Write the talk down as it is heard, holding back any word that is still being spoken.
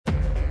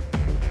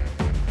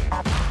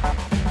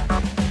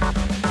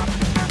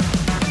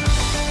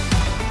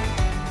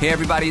Hey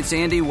everybody, it's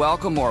Andy.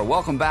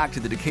 Welcome back to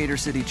the Decatur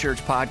City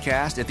Church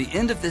podcast. At the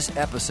end of this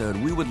episode,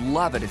 we would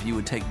love it if you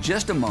would take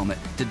just a moment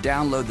to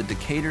download the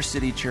Decatur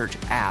City Church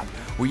app,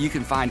 where you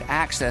can find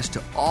access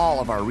to all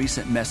of our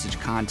recent message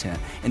content.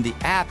 And the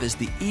app is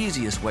the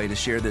easiest way to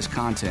share this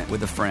content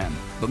with a friend.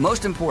 But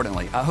most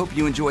importantly, I hope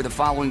you enjoy the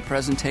following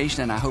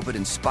presentation, and I hope it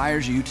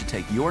inspires you to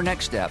take your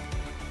next step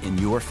in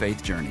your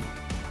faith journey.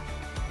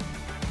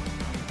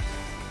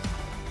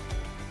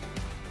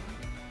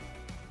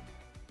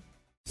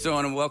 So I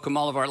want to welcome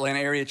all of our Atlanta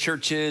area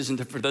churches,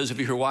 and for those of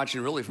you who are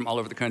watching really from all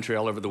over the country,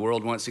 all over the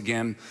world once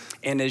again.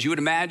 And as you would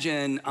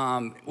imagine,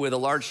 with a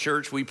large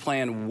church, we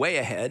plan way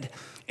ahead.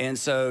 And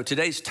so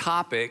today's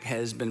topic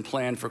has been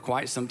planned for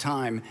quite some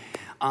time.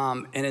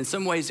 And in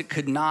some ways, it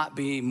could not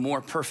be more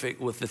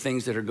perfect with the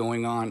things that are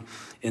going on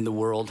in the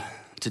world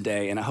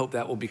today. And I hope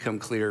that will become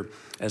clear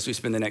as we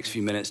spend the next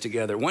few minutes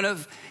together. One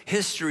of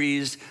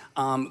history's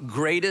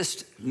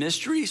greatest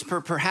mysteries,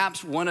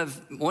 perhaps one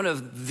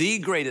of the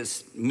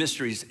greatest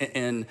mysteries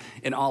in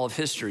all of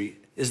history,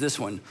 is this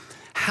one.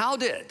 How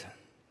did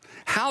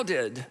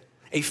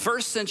a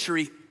first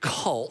century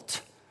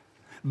cult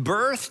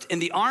birthed in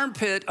the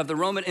armpit of the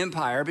Roman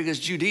Empire, because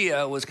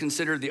Judea was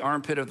considered the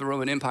armpit of the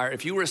Roman Empire?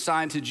 If you were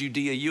assigned to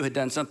Judea, you had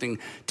done something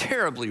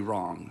terribly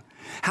wrong.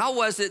 How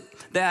was it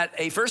that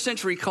a first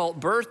century cult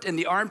birthed in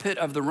the armpit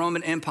of the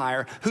Roman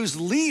Empire, whose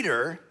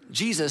leader,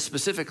 Jesus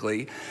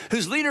specifically,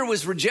 whose leader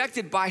was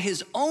rejected by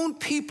his own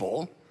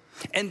people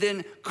and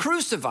then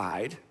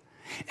crucified?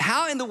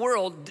 How in the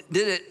world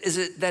is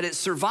it that it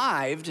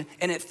survived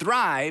and it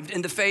thrived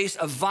in the face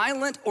of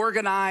violent,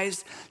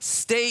 organized,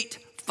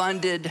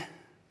 state-funded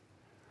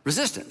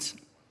resistance?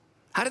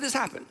 How did this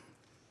happen?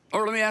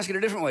 Or let me ask it a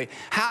different way.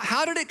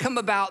 How did it come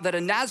about that a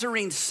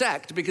Nazarene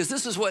sect, because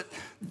this is what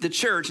the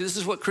church, this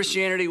is what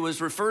Christianity was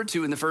referred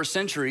to in the first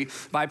century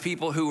by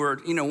people who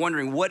were,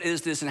 wondering, what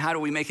is this and how do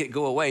we make it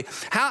go away?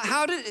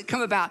 How did it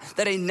come about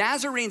that a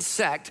Nazarene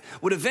sect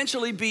would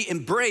eventually be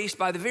embraced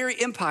by the very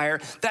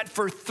empire that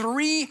for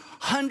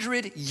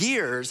 300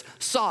 years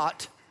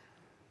sought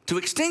to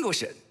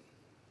extinguish it?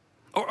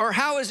 Or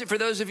how is it for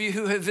those of you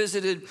who have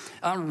visited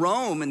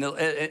Rome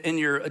in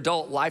your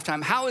adult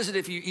lifetime, how is it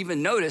if you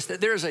even notice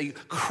that there's a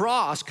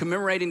cross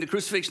commemorating the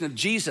crucifixion of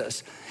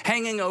Jesus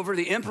hanging over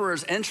the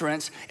emperor's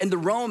entrance in the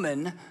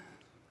Roman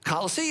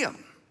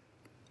Colosseum?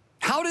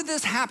 How did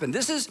this happen?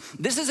 This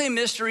is a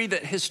mystery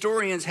that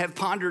historians have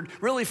pondered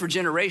really for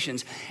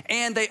generations,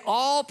 and they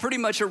all pretty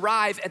much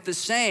arrive at the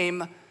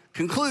same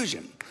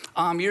conclusion.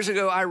 Years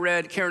ago, I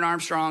read Karen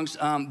Armstrong's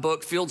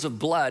book, Fields of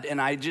Blood,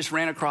 and I just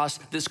ran across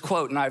this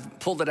quote, and I've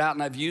pulled it out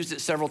and I've used it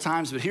several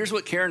times. But here's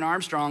what Karen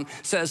Armstrong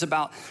says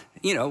about,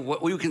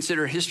 what we would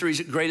consider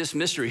history's greatest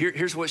mystery.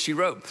 Here's what she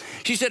wrote.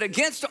 She said,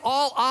 against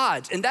all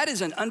odds, and that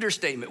is an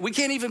understatement. We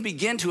can't even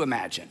begin to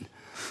imagine.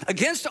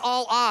 Against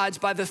all odds,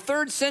 by the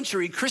 3rd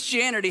century,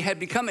 Christianity had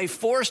become a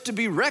force to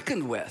be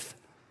reckoned with.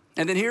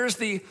 And then here's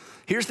the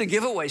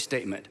giveaway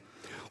statement.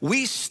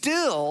 We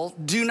still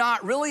do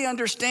not really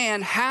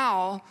understand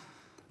how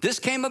this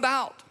came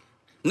about.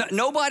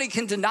 Nobody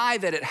can deny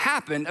that it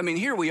happened. I mean,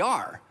 here we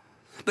are.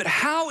 But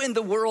how in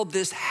the world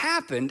this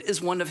happened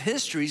is one of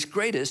history's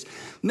greatest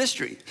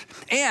mysteries.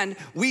 And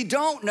we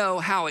don't know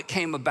how it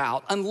came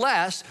about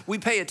unless we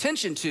pay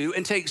attention to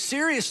and take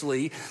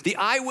seriously the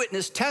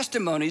eyewitness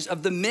testimonies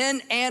of the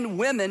men and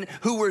women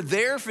who were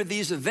there for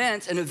these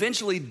events and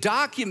eventually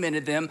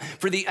documented them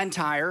for the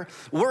entire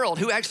world,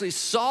 who actually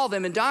saw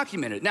them and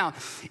documented. Now,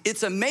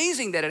 it's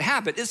amazing that it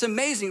happened. It's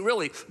amazing,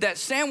 really, that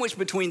sandwich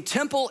between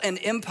temple and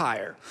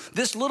empire,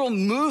 this little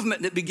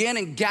movement that began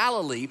in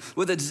Galilee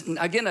with,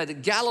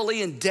 a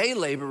Galilean day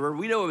laborer.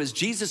 We know him as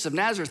Jesus of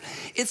Nazareth.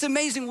 It's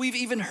amazing we've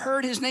even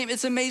heard his name.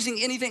 It's amazing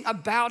anything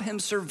about him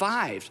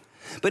survived.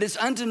 But it's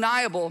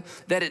undeniable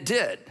that it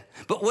did.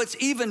 But what's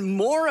even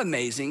more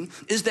amazing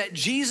is that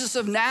Jesus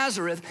of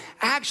Nazareth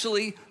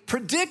actually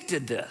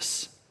predicted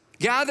this.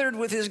 Gathered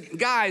with his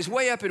guys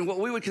way up in what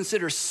we would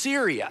consider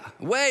Syria,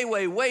 way,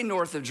 way, way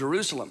north of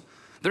Jerusalem.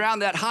 They're out in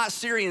that hot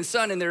Syrian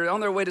sun, and they're on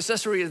their way to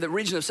Caesarea, the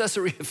region of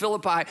Caesarea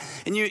Philippi.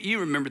 And you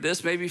remember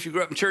this, maybe if you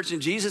grew up in church,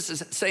 and Jesus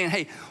is saying,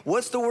 hey,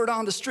 what's the word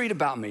on the street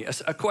about me?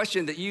 A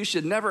question that you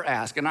should never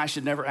ask, and I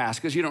should never ask,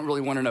 because you don't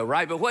really want to know,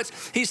 right? But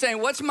he's saying,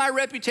 what's my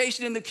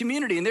reputation in the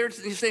community? And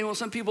he's saying, well,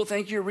 some people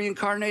think you're a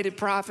reincarnated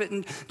prophet,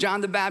 and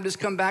John the Baptist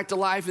come back to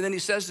life. And then he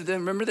says to them,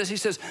 remember this? He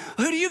says,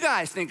 who do you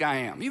guys think I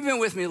am? You've been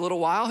with me a little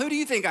while. Who do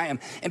you think I am?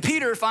 And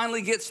Peter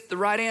finally gets the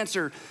right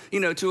answer,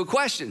 to a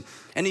question.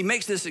 And he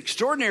makes this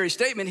extraordinary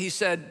statement. He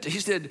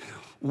said,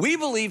 we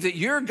believe that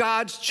you're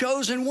God's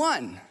chosen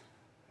one.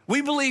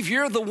 We believe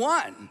you're the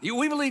one.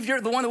 We believe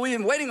you're the one that we've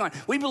been waiting on.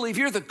 We believe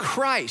you're the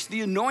Christ,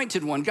 the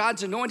anointed one,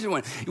 God's anointed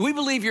one. We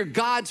believe you're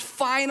God's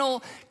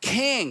final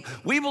king.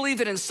 We believe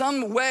that in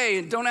some way,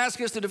 and don't ask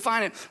us to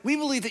define it, we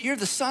believe that you're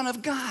the Son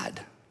of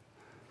God.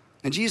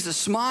 And Jesus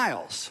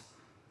smiles.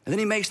 And then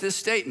he makes this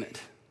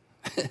statement.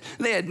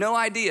 They had no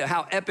idea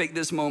how epic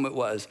this moment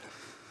was.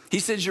 He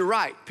says, you're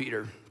right,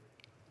 Peter.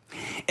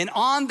 And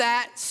on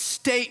that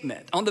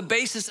statement, on the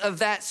basis of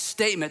that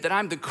statement that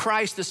I'm the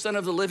Christ, the Son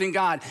of the living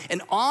God,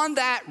 and on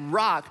that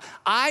rock,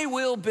 I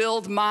will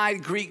build my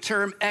Greek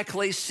term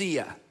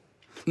ekklesia,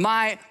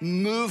 my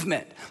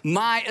movement,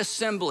 my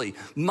assembly,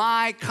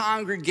 my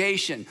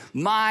congregation,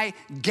 my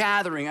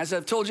gathering. As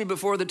I've told you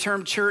before, the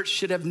term church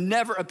should have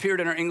never appeared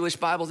in our English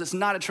Bibles. It's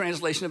not a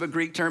translation of a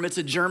Greek term. It's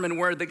a German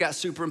word that got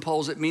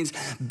superimposed. It means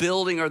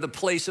building or the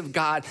place of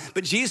God.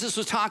 But Jesus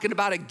was talking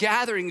about a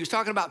gathering. He was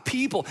talking about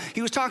people.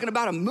 He was talking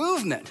about a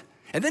movement.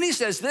 And then he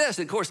says this,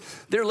 and of course,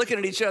 they're looking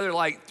at each other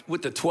like,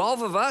 with the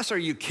 12 of us, are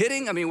you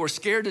kidding? I mean, we're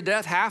scared to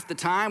death half the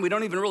time. We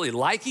don't even really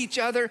like each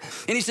other.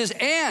 And he says,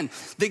 and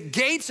the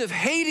gates of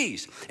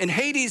Hades, and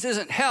Hades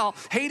isn't hell.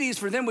 Hades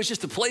for them was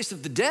just a place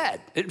of the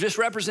dead. It just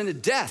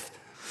represented death.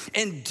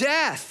 And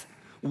death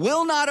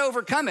will not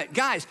overcome it.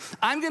 Guys,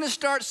 I'm gonna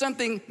start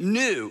something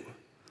new.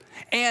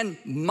 And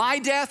my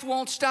death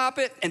won't stop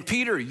it. And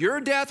Peter, your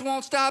death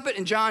won't stop it.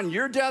 And John,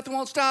 your death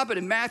won't stop it.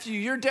 And Matthew,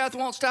 your death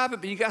won't stop it.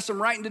 But you got some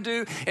writing to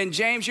do. And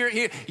James, you're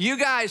here. You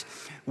guys,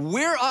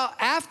 we're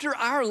after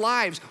our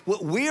lives,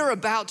 what we're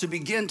about to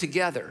begin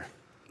together,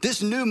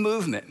 this new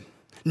movement,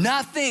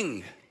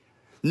 nothing's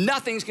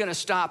gonna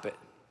stop it.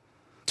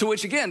 To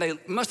which again, they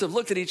must have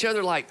looked at each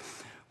other like,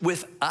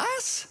 with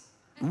us?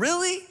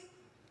 Really?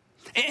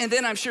 And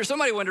then I'm sure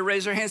somebody wanted to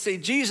raise their hand and say,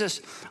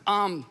 Jesus,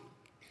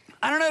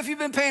 I don't know if you've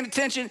been paying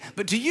attention,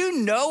 but do you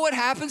know what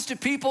happens to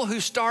people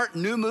who start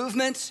new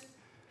movements?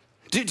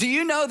 Do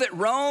you know that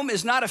Rome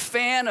is not a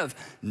fan of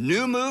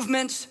new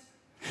movements?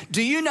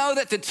 Do you know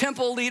that the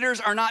temple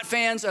leaders are not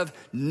fans of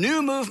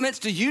new movements?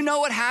 Do you know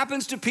what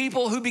happens to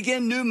people who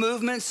begin new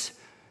movements?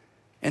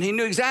 And he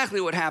knew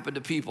exactly what happened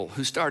to people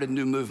who started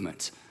new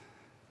movements.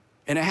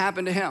 And it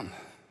happened to him.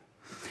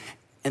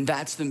 And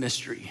that's the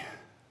mystery.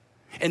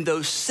 And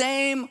those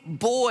same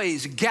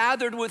boys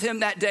gathered with him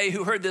that day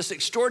who heard this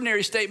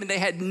extraordinary statement. They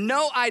had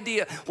no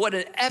idea what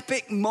an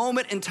epic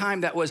moment in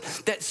time that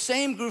was. That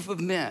same group of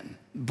men,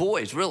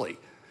 boys really,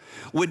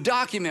 would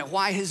document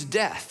why his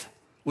death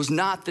was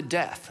not the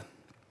death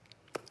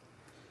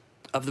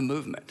of the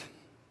movement.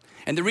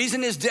 And the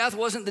reason his death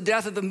wasn't the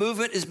death of the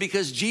movement is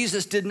because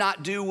Jesus did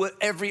not do what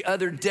every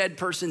other dead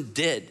person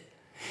did.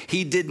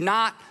 He did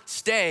not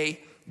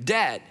stay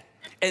dead.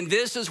 And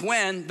this is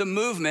when the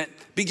movement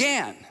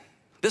began.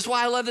 This is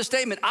why I love this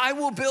statement. I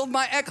will build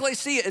my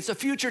ekklesia. It's a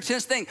future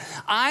tense thing.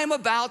 I'm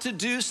about to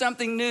do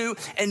something new,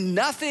 and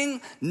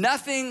nothing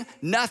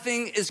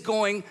is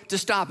going to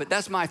stop it.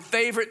 That's my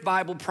favorite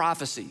Bible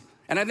prophecy.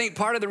 And I think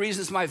part of the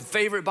reason it's my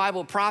favorite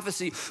Bible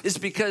prophecy is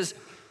because,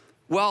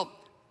 well,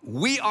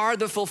 we are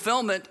the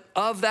fulfillment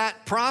of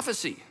that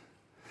prophecy.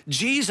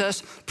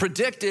 Jesus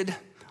predicted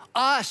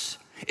us.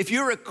 If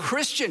you're a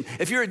Christian,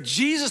 if you're a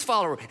Jesus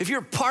follower, if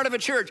you're part of a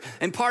church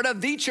and part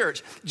of the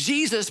church,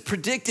 Jesus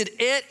predicted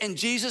it and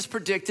Jesus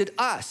predicted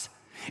us.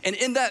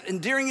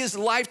 And during his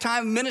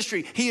lifetime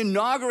ministry, he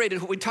inaugurated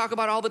what we talk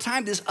about all the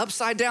time, this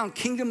upside down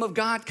kingdom of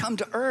God come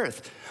to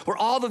earth, where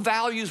all the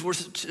values were,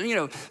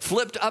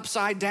 flipped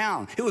upside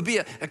down. It would be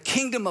a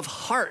kingdom of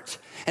heart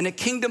and a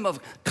kingdom of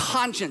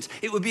conscience.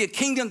 It would be a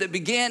kingdom that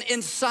began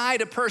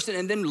inside a person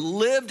and then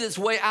lived its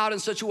way out in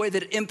such a way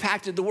that it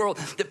impacted the world,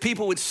 that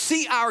people would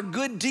see our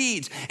good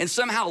deeds and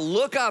somehow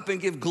look up and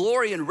give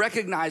glory and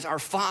recognize our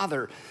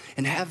Father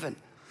in heaven.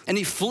 And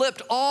he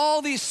flipped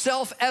all these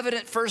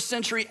self-evident first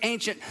century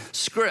ancient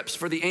scripts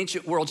for the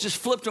ancient world, just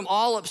flipped them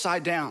all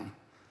upside down.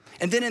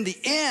 And then in the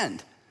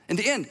end,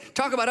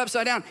 talk about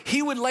upside down,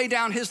 he would lay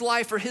down his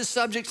life for his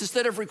subjects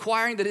instead of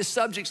requiring that his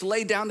subjects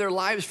lay down their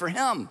lives for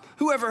him.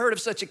 Who ever heard of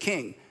such a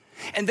king?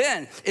 And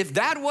then if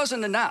that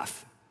wasn't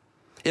enough,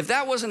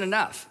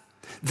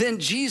 then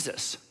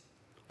Jesus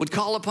would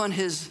call upon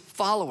his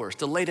followers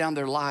to lay down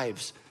their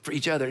lives for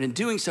each other. And in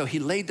doing so, he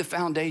laid the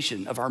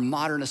foundation of our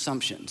modern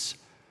assumptions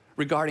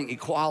regarding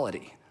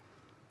equality,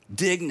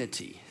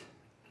 dignity,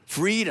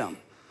 freedom,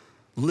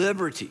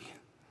 liberty,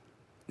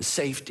 and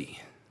safety.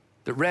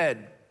 The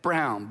red,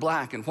 brown,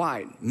 black, and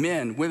white,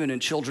 men, women, and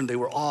children, they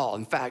were all,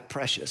 in fact,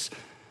 precious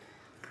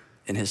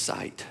in his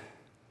sight.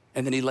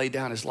 And then he laid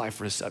down his life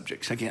for his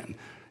subjects, again,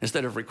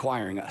 instead of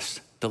requiring us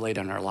to lay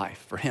down our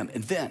life for him.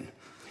 And then,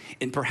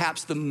 in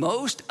perhaps the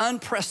most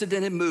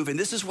unprecedented move, and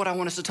this is what I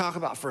want us to talk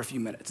about for a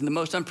few minutes, and the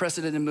most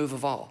unprecedented move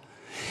of all,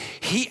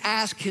 he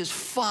asked his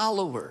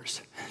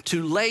followers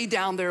to lay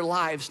down their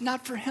lives,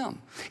 not for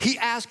him. He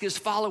asked his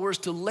followers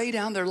to lay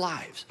down their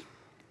lives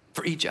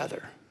for each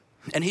other.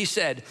 And he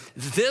said,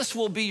 this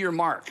will be your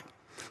mark.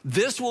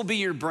 This will be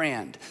your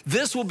brand.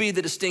 This will be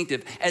the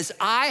distinctive. As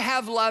I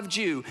have loved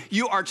you,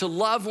 you are to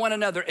love one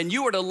another, and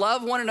you are to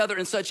love one another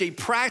in such a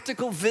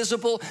practical,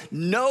 visible,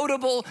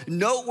 notable,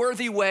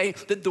 noteworthy way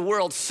that the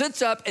world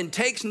sits up and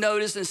takes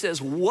notice and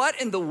says, what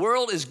in the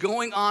world is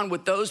going on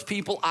with those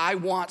people? I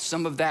want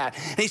some of that.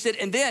 And he said,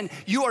 and then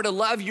you are to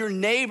love your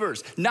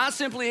neighbors, not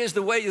simply as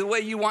the way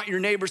you want your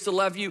neighbors to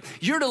love you.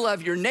 You're to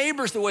love your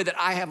neighbors the way that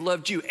I have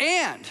loved you.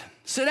 And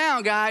Sit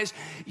down, guys.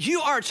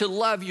 You are to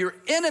love your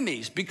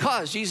enemies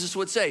because Jesus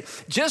would say,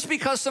 just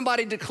because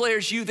somebody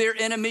declares you their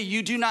enemy,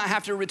 you do not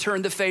have to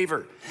return the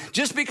favor.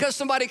 Just because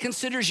somebody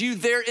considers you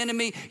their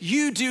enemy,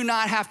 you do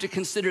not have to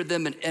consider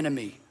them an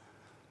enemy.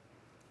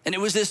 And it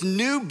was this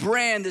new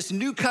brand, this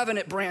new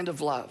covenant brand of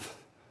love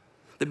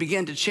that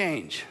began to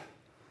change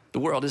the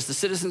world as the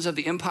citizens of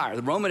the empire,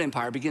 the Roman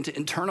Empire, began to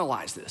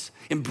internalize this,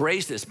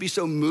 embrace this, be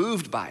so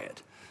moved by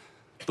it.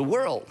 The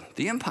world,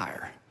 the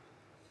empire,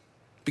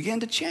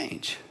 began to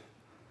change.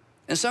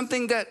 And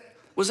something that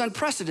was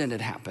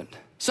unprecedented happened.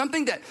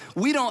 Something that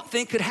we don't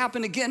think could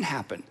happen again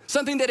happened.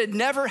 Something that had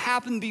never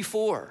happened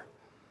before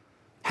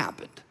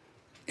happened.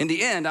 In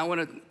the end, I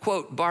want to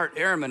quote Bart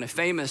Ehrman, a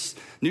famous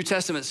New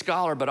Testament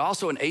scholar, but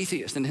also an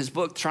atheist, in his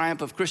book,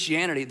 Triumph of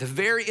Christianity. At the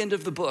very end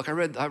of the book, I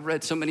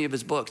read so many of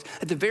his books.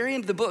 At the very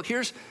end of the book,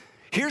 here's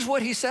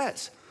what he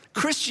says.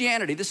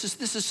 Christianity, this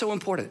is so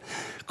important.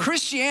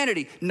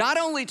 Christianity not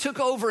only took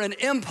over an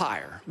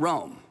empire,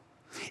 Rome,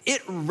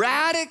 it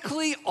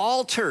radically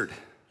altered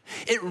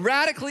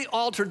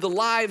the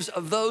lives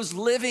of those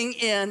living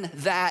in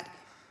that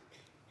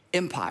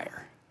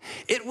empire.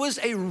 It was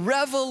a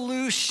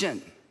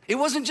revolution. It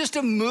wasn't just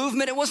a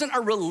movement. It wasn't a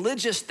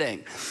religious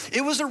thing.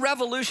 It was a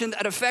revolution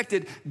that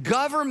affected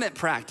government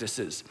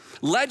practices,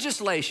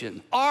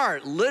 legislation,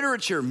 art,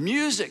 literature,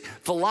 music,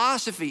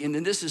 philosophy. And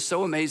then this is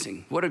so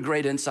amazing. What a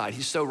great insight.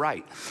 He's so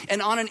right.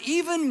 And on an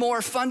even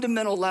more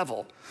fundamental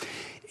level,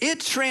 it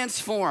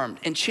transformed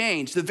and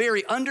changed the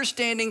very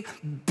understanding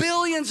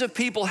billions of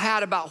people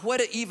had about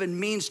what it even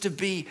means to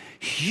be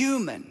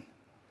human.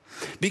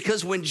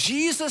 Because when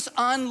Jesus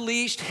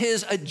unleashed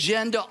his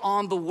agenda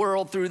on the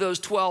world through those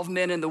 12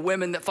 men and the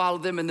women that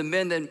followed them and the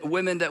men and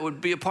women that would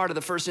be a part of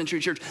the first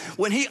century church,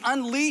 when he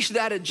unleashed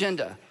that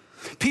agenda,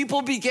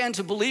 people began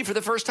to believe for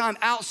the first time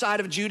outside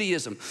of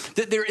Judaism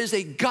that there is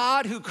a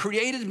God who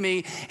created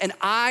me and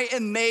I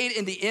am made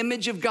in the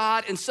image of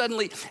God. And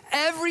suddenly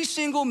every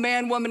single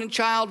man, woman, and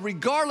child,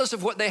 regardless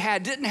of what they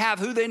had, didn't have,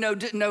 who they know,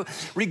 didn't know,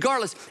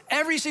 regardless,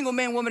 every single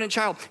man, woman, and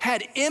child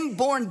had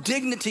inborn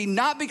dignity,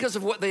 not because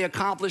of what they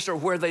accomplished or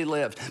where they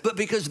lived, but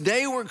because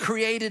they were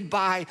created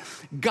by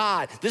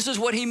God. This is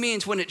what he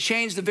means when it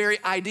changed the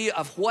very idea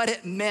of what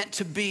it meant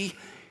to be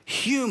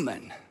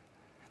human.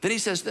 Then he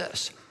says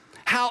this: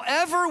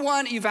 however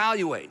one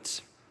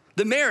evaluates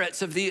the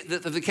merits of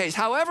the case,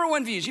 however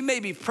one views, you may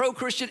be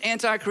pro-Christian,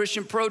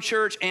 anti-Christian,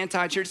 pro-church,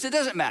 anti-church, it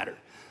doesn't matter.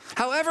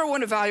 However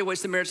one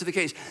evaluates the merits of the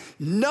case,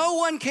 no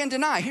one can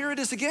deny, here it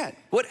is again,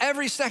 what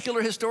every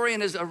secular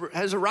historian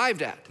has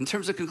arrived at in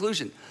terms of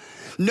conclusion.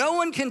 No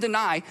one can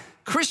deny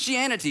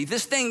Christianity,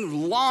 this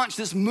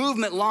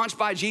movement launched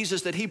by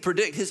Jesus that he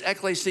predicted, his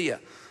ecclesia,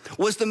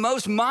 was the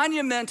most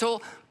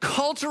monumental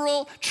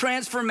cultural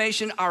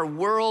transformation our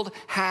world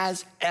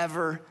has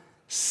ever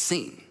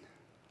seen.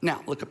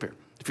 Now, look up here.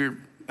 If you're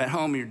at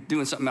home, you're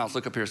doing something else,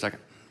 look up here a second.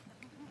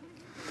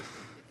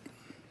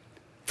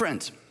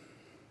 Friends,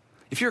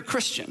 if you're a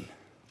Christian,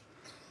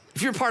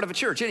 if you're part of a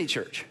church, any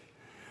church,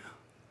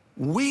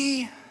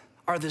 we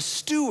are the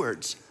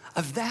stewards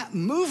of that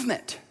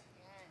movement.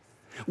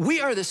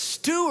 We are the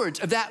stewards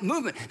of that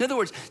movement. In other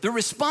words, the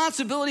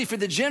responsibility for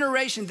this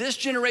generation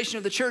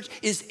of the church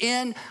is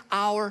in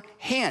our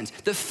hands.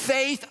 The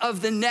faith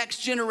of the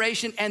next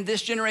generation and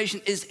this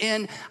generation is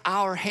in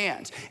our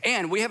hands.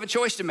 And we have a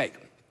choice to make.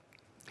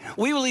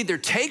 We will either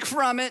take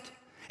from it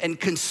and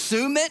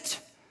consume it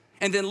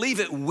and then leave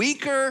it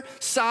weaker,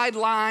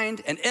 sidelined,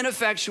 and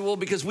ineffectual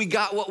because we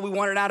got what we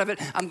wanted out of it.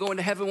 I'm going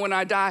to heaven when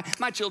I die.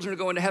 My children are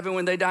going to heaven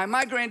when they die.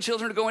 My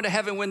grandchildren are going to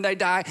heaven when they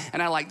die.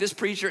 And I like this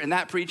preacher and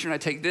that preacher, and I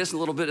take this, and a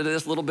little bit of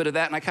this, a little bit of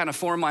that, and I kind of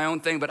form my own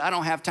thing, but I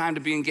don't have time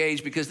to be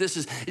engaged because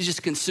it's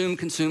just consume.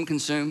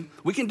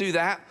 We can do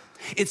that.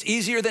 It's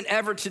easier than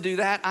ever to do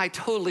that. I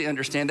totally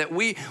understand that.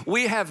 We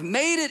have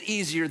made it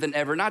easier than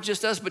ever, not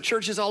just us, but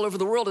churches all over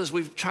the world as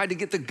we've tried to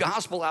get the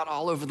gospel out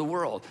all over the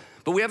world.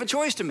 But we have a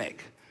choice to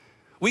make.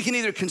 We can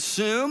either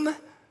consume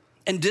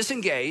and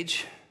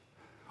disengage,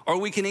 or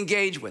we can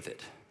engage with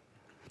it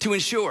to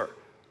ensure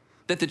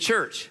that the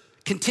church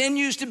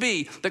continues to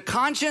be the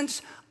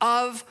conscience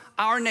of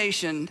our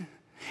nation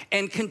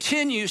and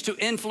continues to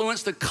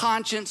influence the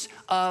conscience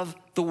of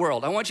the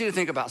world. I want you to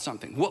think about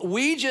something. What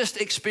we just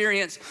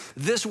experienced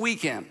this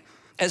weekend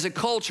as a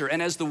culture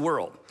and as the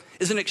world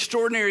is an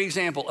extraordinary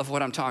example of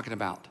what I'm talking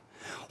about.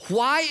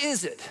 Why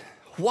is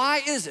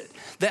it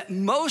that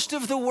most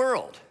of the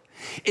world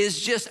is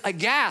just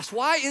aghast?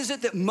 Why is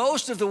it that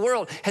most of the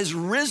world has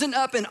risen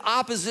up in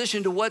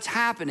opposition to what's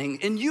happening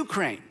in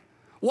Ukraine?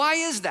 Why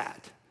is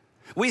that?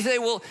 We say,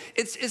 well,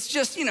 it's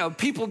just,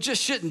 people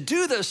just shouldn't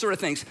do those sort of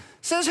things.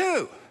 Says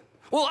who?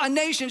 Well, a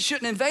nation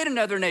shouldn't invade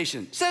another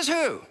nation. Says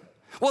who?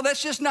 Well,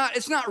 it's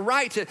not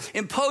right to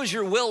impose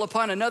your will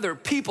upon another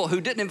people who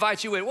didn't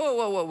invite you in.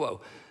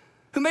 Whoa.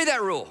 Who made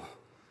that rule?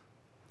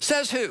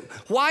 Says who?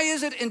 Why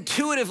is it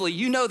intuitively,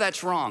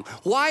 that's wrong?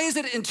 Why is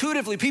it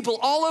intuitively people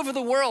all over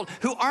the world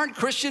who aren't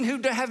Christian,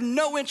 who have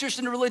no interest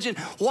in religion,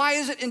 why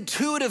is it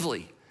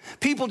intuitively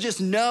People just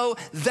know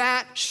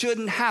that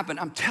shouldn't happen.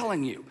 I'm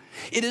telling you.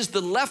 It is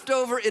the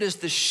leftover, it is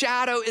the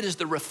shadow, it is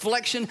the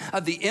reflection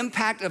of the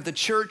impact of the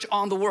church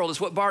on the world.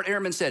 It's what Bart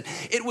Ehrman said.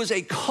 It was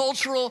a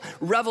cultural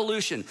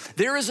revolution.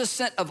 There is a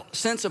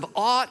sense of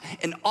ought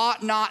and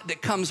ought not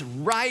that comes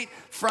right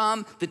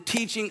from the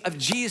teaching of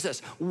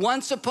Jesus.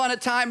 Once upon a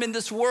time in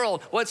this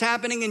world, what's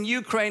happening in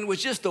Ukraine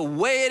was just the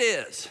way it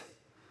is.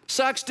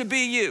 Sucks to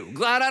be you.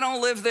 Glad I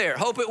don't live there.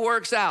 Hope it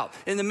works out.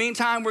 In the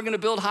meantime, we're going to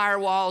build higher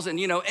walls and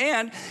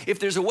if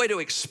there's a way to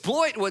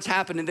exploit what's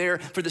happening there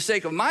for the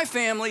sake of my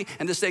family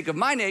and the sake of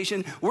my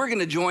nation, we're going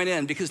to join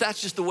in because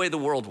that's just the way the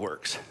world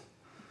works.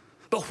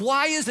 But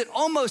why is it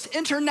almost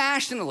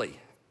internationally,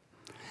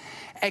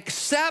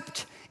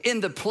 except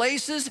in the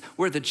places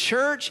where the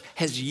church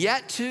has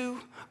yet to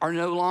or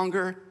no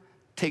longer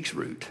takes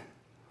root?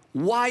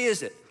 Why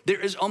is it? There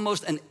is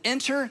almost an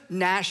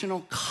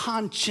international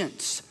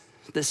conscience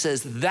that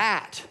says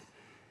that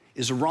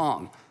is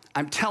wrong.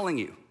 I'm telling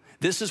you,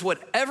 this is what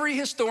every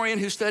historian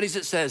who studies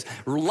it says.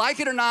 Like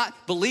it or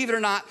not, believe it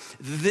or not,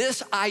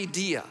 this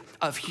idea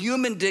of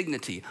human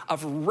dignity,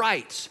 of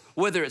rights,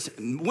 whether it's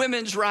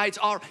women's rights,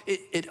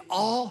 it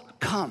all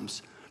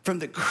comes from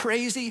the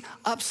crazy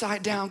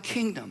upside down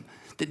kingdom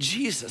that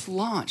Jesus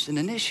launched and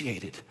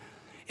initiated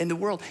in the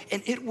world.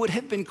 And it would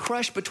have been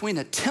crushed between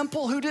a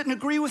temple who didn't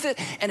agree with it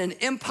and an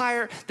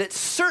empire that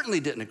certainly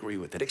didn't agree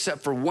with it,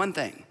 except for one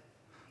thing.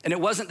 And it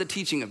wasn't the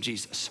teaching of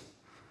Jesus.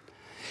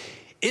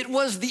 It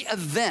was the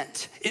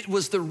event. It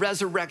was the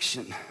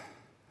resurrection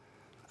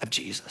of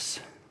Jesus.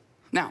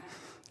 Now,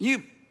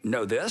 you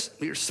know this.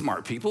 You're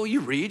smart people. You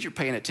read, you're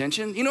paying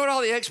attention. You know what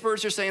all the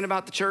experts are saying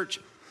about the church?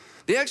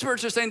 The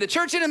experts are saying the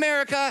church in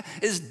America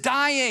is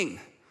dying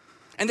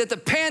and that the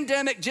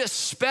pandemic just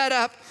sped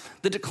up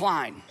the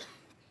decline.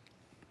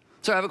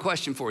 So I have a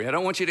question for you. I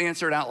don't want you to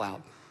answer it out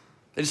loud.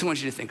 I just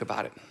want you to think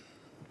about it.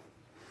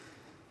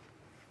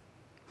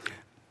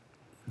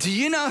 Do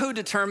you know who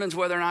determines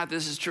whether or not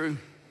this is true?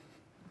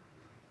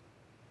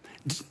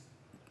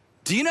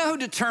 Do you know who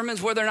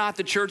determines whether or not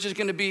the church is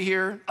going to be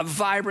here, a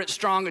vibrant,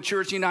 strong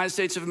church in the United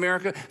States of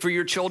America for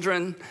your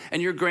children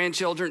and your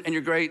grandchildren and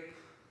your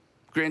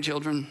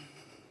great-grandchildren?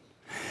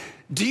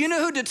 Do you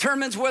know who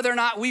determines whether or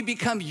not we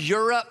become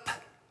Europe?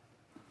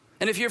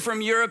 And if you're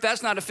from Europe,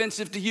 that's not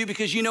offensive to you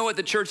because you know what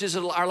the churches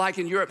are like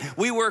in Europe.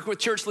 We work with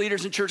church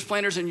leaders and church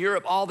planters in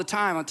Europe all the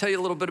time. I'll tell you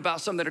a little bit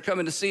about some that are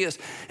coming to see us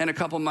in a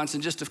couple months,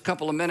 in just a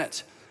couple of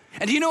minutes.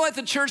 And do you know what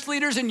the church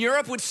leaders in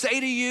Europe would say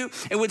to you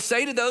and would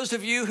say to those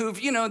of you who've,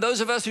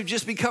 those of us who've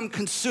just become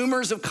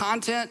consumers of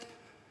content?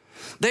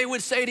 They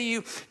would say to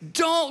you,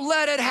 don't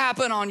let it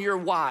happen on your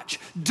watch.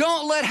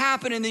 Don't let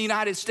happen in the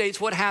United States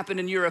what happened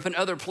in Europe and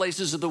other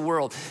places of the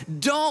world.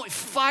 Don't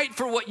fight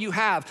for what you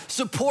have.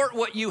 Support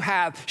what you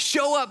have.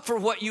 Show up for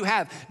what you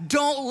have.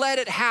 Don't let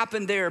it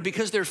happen there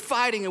because they're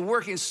fighting and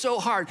working so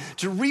hard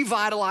to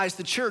revitalize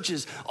the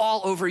churches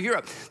all over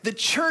Europe. The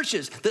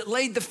churches that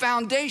laid the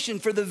foundation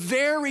for the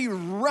very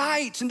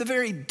rights and the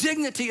very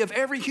dignity of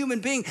every human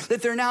being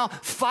that they're now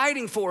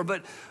fighting for,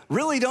 but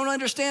really don't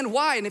understand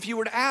why. And if you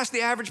were to ask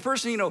the average person,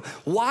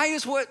 why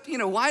is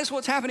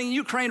what's happening in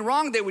Ukraine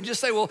wrong? They would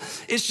just say, well,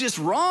 it's just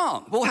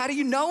wrong. Well, how do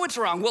you know it's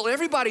wrong? Well,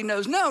 everybody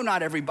knows. No,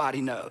 not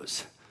everybody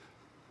knows.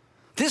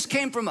 This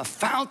came from a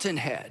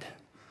fountainhead,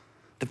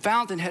 the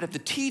fountainhead of the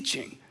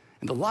teaching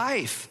and the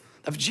life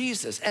of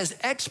Jesus as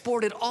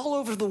exported all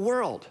over the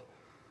world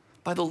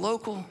by the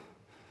local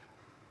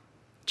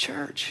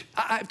church.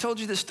 I've told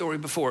you this story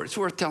before. It's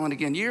worth telling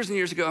again. Years and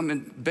years ago, I'm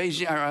in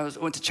Beijing. I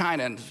went to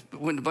China and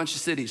went to a bunch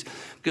of cities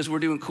because we're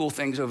doing cool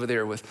things over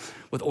there with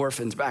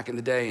orphans back in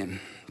the day. And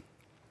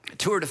I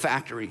toured a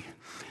factory.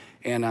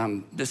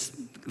 And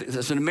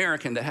there's an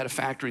American that had a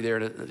factory there,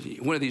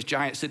 one of these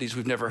giant cities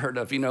we've never heard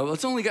of.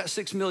 It's only got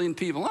 6 million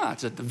people.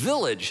 It's a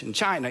village in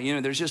China.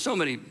 There's just so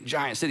many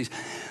giant cities.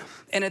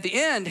 And at the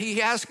end,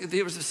 he asked,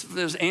 there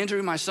was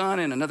Andrew, my son,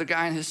 and another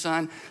guy and his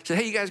son, said,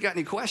 hey, you guys got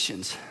any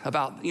questions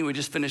about, we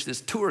just finished this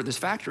tour of this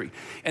factory.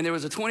 And there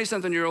was a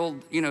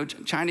 20-something-year-old,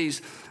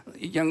 Chinese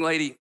young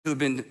lady who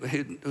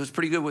was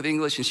pretty good with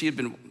English, and she had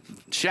been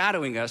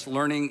shadowing us,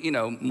 learning,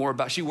 more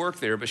about, she worked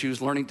there, but she was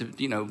learning to,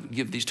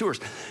 give these tours.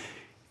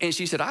 And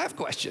she said, I have a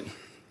question.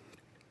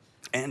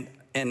 And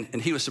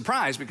he was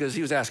surprised because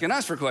he was asking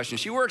us for questions.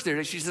 She works there,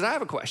 and she said, I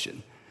have a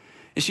question.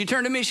 And she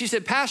turned to me, she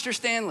said, Pastor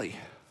Stanley,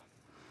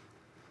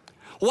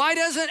 why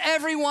doesn't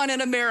everyone in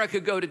America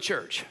go to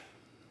church?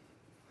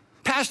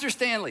 Pastor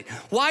Stanley,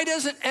 why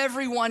doesn't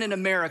everyone in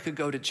America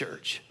go to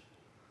church?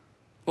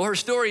 Well, her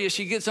story is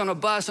she gets on a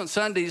bus on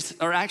Sundays,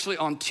 or actually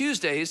on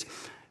Tuesdays,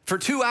 for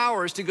 2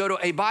 hours to go to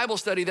a Bible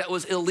study that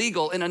was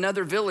illegal in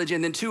another village,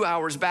 and then 2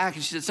 hours back.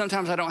 And she said,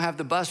 sometimes I don't have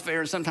the bus fare,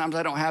 and sometimes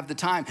I don't have the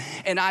time.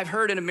 And I've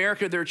heard in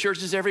America there are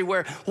churches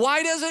everywhere.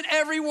 Why doesn't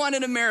everyone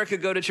in America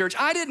go to church?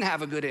 I didn't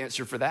have a good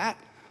answer for that,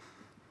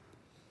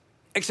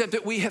 except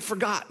that we have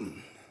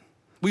forgotten.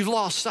 We've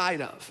lost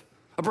sight of,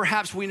 or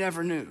perhaps we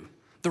never knew,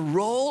 the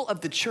role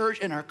of the church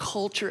in our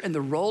culture and the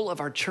role of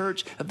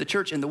the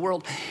church in the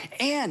world,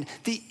 and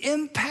the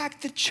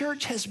impact the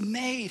church has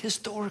made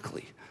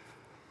historically.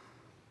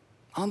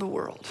 on the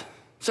world.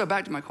 So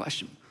back to my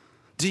question.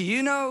 Do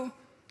you know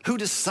who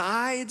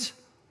decides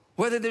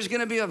whether there's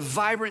gonna be a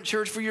vibrant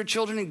church for your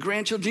children and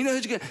grandchildren? Do you know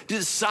who's gonna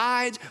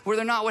decide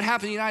whether or not what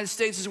happened in the United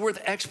States is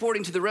worth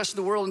exporting to the rest of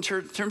the world in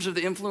terms of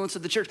the influence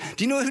of the church?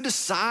 Do you know who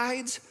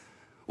decides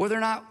whether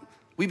or not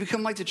we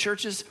become like the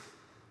churches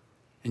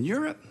in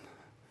Europe?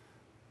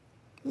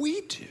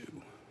 We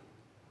do.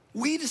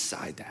 We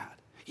decide that.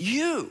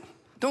 You,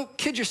 don't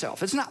kid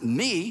yourself, it's not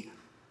me.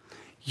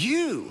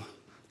 You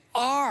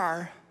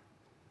are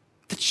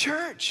the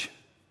church.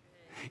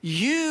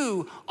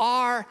 You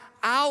are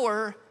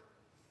our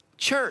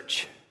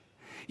church.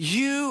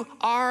 You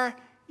are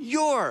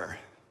your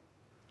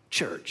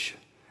church.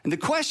 And the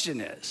question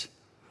is,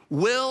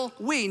 will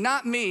we,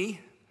 not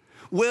me,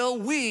 will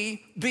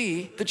we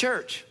be the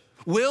church?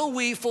 Will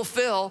we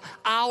fulfill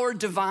our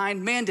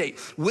divine mandate?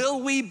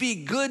 Will we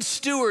be good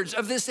stewards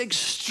of this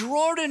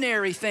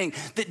extraordinary thing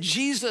that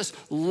Jesus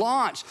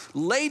launched,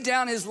 laid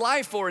down his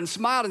life for, and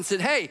smiled and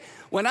said, hey,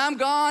 when I'm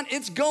gone,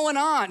 it's going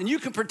on. And you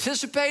can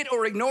participate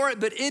or ignore it,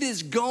 but it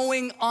is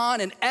going on.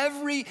 In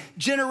every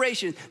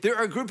generation, there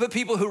are a group of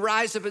people who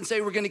rise up and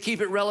say, we're gonna keep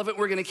it relevant,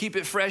 we're gonna keep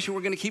it fresh, and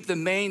we're gonna keep the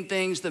main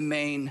things the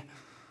main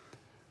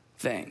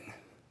thing.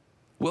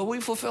 Will we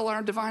fulfill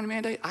our divine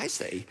mandate? I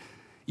say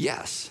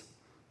yes.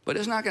 But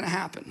it's not gonna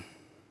happen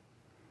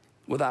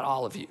without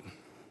all of you.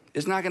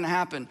 It's not gonna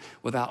happen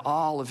without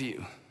all of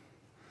you.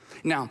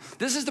 Now,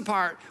 this is the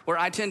part where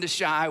I tend to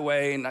shy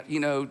away and,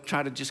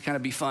 try to just kind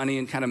of be funny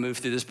and kind of move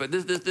through this, but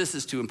this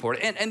is too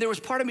important. And there was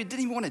part of me that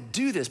didn't even want to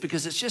do this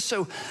because it's just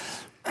so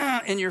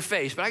in your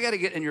face, but I got to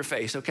get in your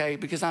face, okay?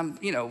 Because I'm,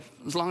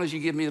 as long as you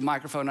give me the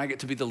microphone, I get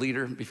to be the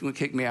leader. If you want to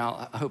kick me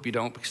out, I hope you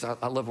don't because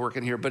I love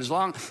working here. But as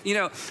long,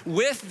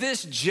 with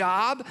this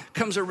job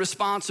comes a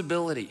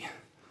responsibility.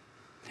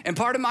 And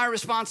part of my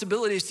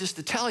responsibility is just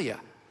to tell you,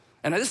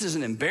 and this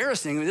isn't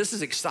embarrassing, this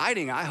is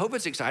exciting, I hope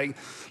it's exciting.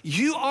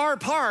 You are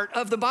part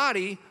of the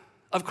body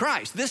of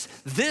Christ.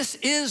 This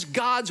is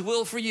God's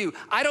will for you.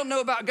 I don't know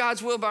about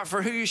God's will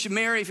for who you should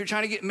marry if you're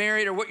trying to get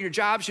married, or what your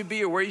job should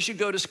be, or where you should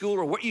go to school,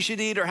 or what you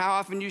should eat, or how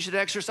often you should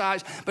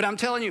exercise. But I'm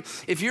telling you,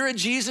 if you're a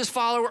Jesus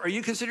follower or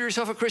you consider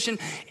yourself a Christian,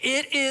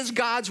 it is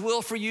God's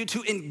will for you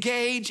to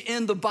engage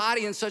in the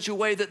body in such a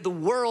way that the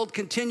world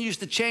continues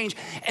to change.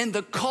 And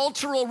the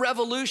cultural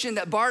revolution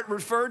that Bart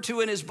referred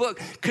to in his book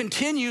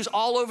continues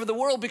all over the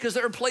world, because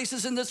there are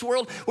places in this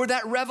world where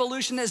that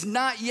revolution has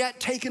not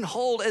yet taken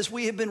hold, as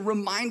we have been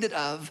reminded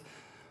of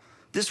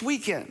this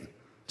weekend.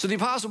 So the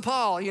Apostle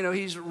Paul,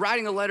 he's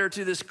writing a letter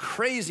to this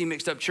crazy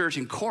mixed up church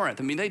in Corinth.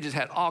 I mean, they just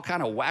had all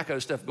kind of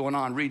wacko stuff going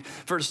on. Read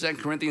 1st and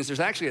 2nd Corinthians. There's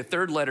actually a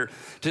third letter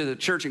to the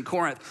church in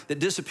Corinth that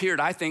disappeared.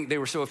 I think they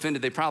were so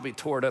offended, they probably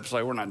tore it up.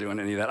 So we're not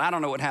doing any of that. I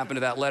don't know what happened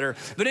to that letter.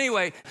 But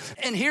anyway,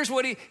 and here's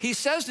what he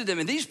says to them.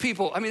 And these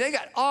people, they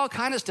got all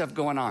kind of stuff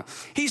going on.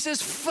 He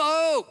says,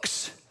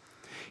 folks,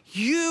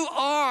 you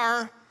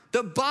are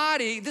the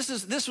body.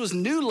 This was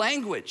new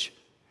language.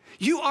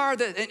 You are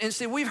and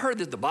see, we've heard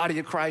that the body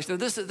of Christ. No,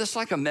 this is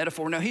like a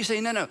metaphor. No, he's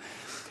saying, no.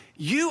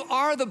 You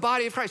are the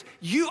body of Christ.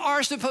 You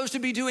are supposed to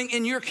be doing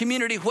in your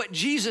community what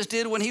Jesus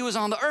did when he was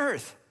on the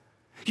earth.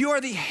 You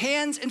are the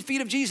hands and feet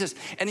of Jesus.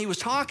 And he was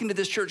talking to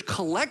this church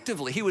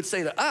collectively. He would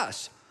say to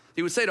us,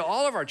 he would say to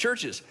all of our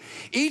churches,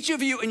 each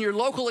of you in your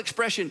local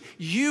expression,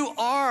 you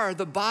are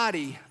the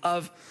body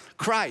of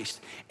Christ.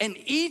 And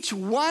each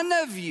one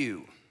of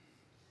you,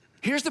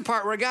 here's the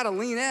part where I got to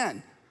lean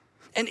in.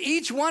 And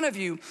each one of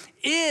you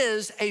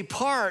is a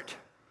part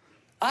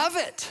of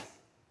it.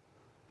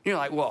 You're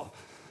like, well,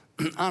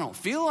 I don't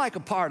feel like a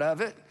part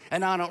of it,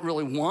 and I don't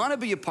really want to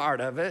be a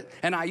part of it,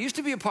 and I used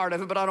to be a part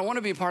of it, but I don't want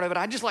to be a part of it.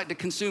 I just like to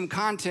consume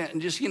content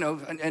and just,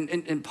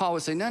 and Paul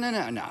would say, no,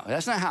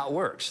 that's not how it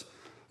works.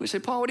 We say,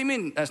 Paul, what do you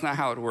mean that's not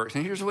how it works?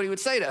 And here's what he would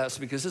say to us,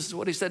 because this is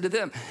what he said to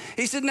them.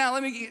 He said, now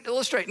let me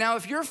illustrate. Now,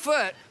 if your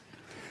foot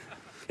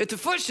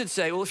should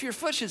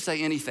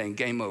say anything,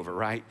 game over,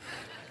 right?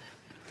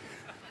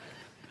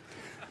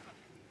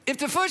 If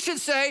the foot should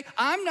say,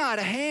 I'm not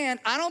a hand,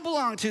 I don't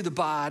belong to the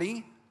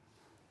body,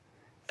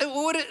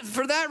 would it,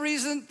 for that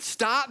reason,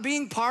 stop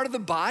being part of the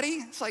body?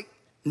 It's like,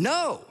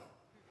 no.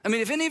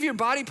 If any of your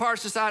body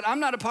parts decide, I'm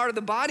not a part of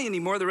the body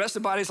anymore, the rest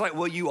of the body's like,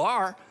 well, you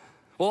are.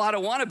 Well, I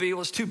don't want to be.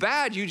 Well, it's too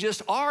bad. You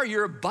just are.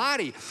 You're a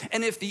body.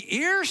 And if the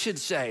ear should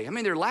say,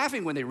 they're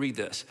laughing when they read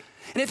this.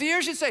 And if the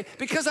ear should say,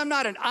 because I'm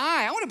not an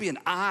eye, I want to be an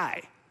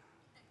eye.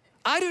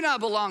 I do not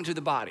belong to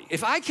the body.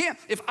 If I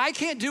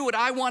can't do what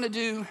I want to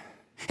do,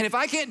 and if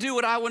I can't do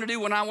what I want to do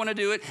when I want to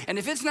do it, and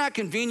if it's not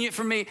convenient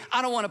for me,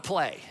 I don't want to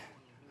play.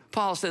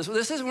 Paul says,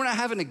 well, we're not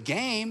having a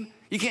game.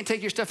 You can't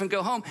take your stuff and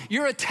go home.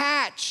 You're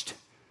attached.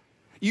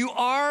 You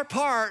are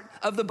part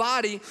of the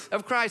body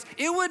of Christ.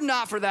 It would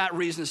not for that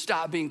reason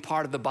stop being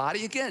part of the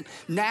body. Again,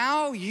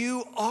 now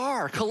you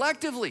are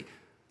collectively.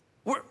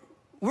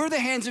 We're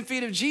the hands and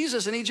feet of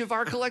Jesus in each of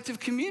our collective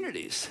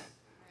communities.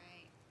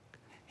 Right.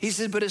 He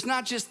said, but it's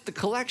not just the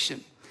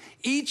collection.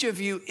 Each of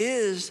you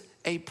is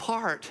a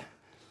part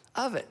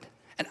of it.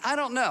 And I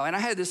don't know. And I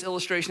had this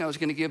illustration I was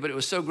going to give, but it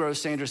was so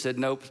gross. Sandra said,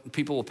 nope,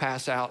 people will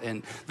pass out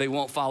and they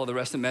won't follow the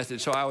rest of the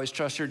message. So I always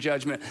trust her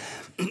judgment.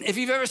 If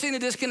you've ever seen a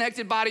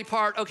disconnected body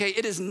part, okay,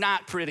 it is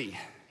not pretty.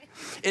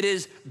 It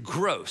is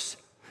gross.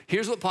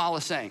 Here's what Paul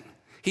is saying.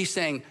 He's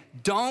saying,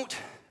 don't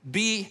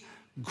be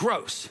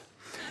gross.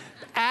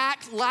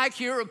 Act like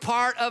you're a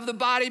part of the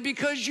body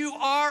because you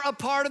are a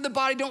part of the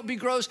body. Don't be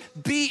gross.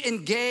 Be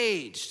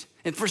engaged.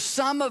 And for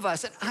some of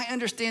us, and I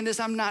understand this,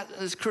 I'm not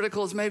as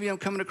critical as maybe I'm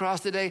coming across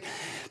today.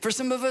 For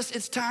some of us,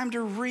 it's time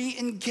to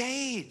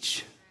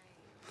re-engage.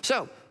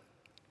 So,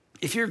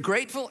 if you're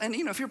grateful, and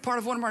if you're part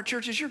of one of our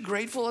churches, you're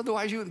grateful,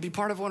 otherwise you wouldn't be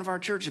part of one of our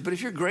churches. But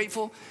if you're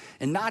grateful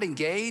and not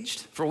engaged,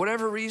 for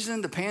whatever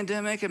reason, the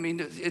pandemic,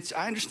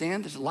 I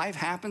understand, life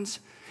happens,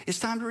 it's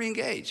time to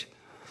re-engage.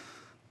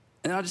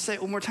 And I'll just say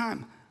it one more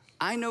time.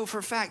 I know for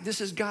a fact this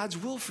is God's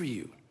will for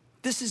you.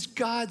 This is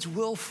God's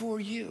will for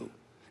you.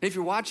 If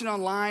you're watching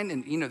online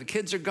and the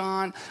kids are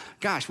gone,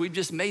 gosh, we've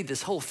just made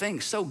this whole thing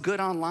so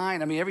good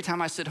online. Every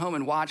time I sit home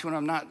and watch when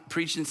I'm not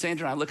preaching,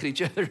 Sandra and I look at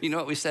each other, you know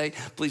what we say?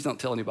 Please don't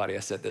tell anybody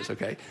I said this,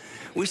 okay?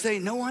 We say,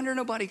 no wonder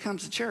nobody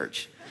comes to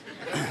church.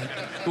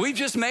 We've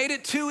just made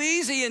it too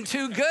easy and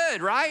too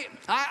good, right?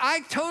 I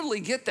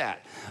totally get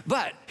that.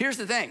 But here's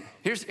the thing.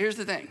 Here's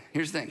the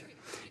thing.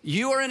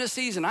 You are in a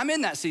season, I'm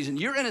in that season.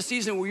 You're in a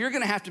season where you're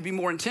gonna have to be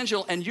more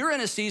intentional, and you're in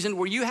a season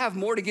where you have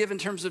more to give in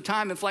terms of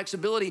time and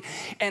flexibility.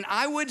 And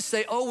I would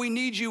say, oh, we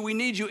need you,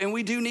 and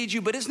we do need you,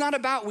 but it's not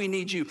about we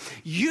need you.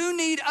 You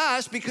need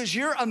us because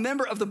you're a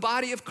member of the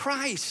body of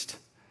Christ.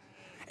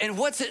 And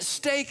what's at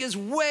stake is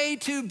way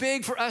too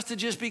big for us to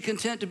just be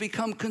content to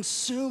become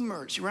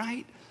consumers,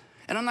 right?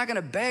 And I'm not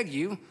gonna beg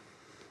you.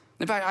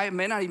 In fact, I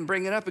may not even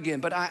bring it up again,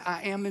 but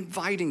I am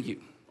inviting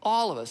you,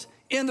 all of us,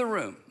 in the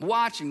room,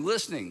 watching,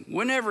 listening,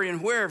 whenever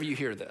and wherever you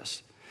hear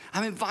this.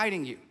 I'm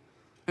inviting you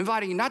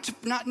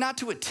not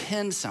to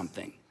attend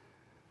something.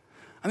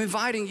 I'm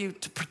inviting you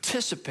to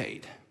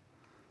participate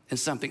in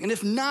something. And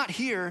if not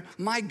here,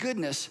 my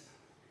goodness,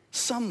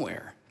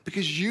 somewhere.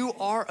 Because you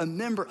are a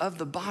member of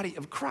the body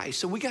of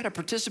Christ. So we got to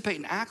participate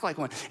and act like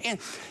one. And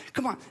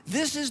come on,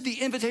 this is the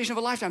invitation of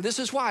a lifetime. This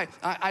is why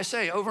I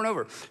say over and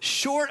over,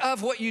 short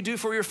of what you do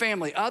for your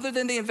family, other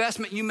than the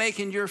investment you make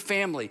in your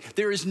family,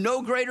 there is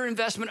no greater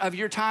investment of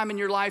your time in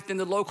your life than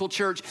the local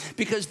church,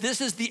 because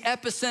this is the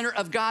epicenter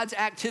of God's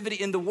activity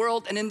in the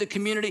world and in the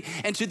community.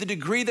 And to the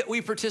degree that we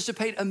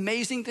participate,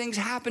 amazing things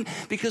happen,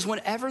 because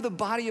whenever the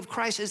body of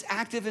Christ is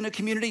active in a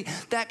community,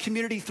 that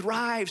community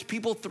thrives.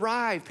 People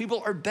thrive.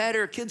 People are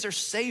better. Kids are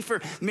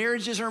safer.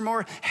 Marriages are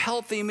more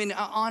healthy.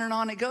 On and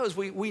on it goes.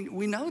 We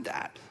know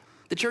that.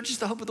 The church is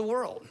the hope of the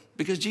world,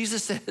 because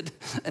Jesus said,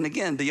 and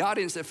again, the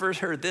audience that first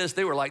heard this,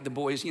 they were like the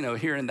boys,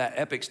 hearing that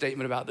epic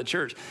statement about the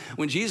church.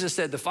 When Jesus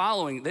said the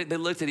following, they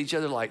looked at each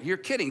other like, you're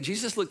kidding.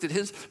 Jesus looked at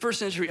his first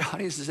century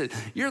audience and said,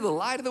 you're the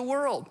light of the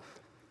world.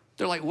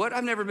 They're like, what?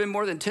 I've never been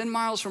more than 10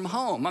 miles from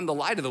home. I'm the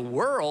light of the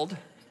world.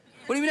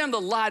 What do you mean I'm the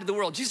light of the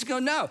world? Jesus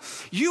goes, no,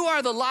 you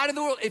are the light of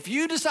the world. If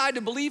you decide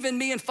to believe in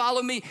me and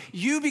follow me,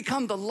 you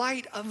become the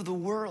light of the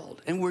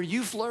world. And where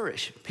you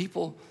flourish,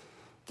 people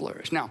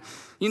flourish. Now,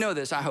 you know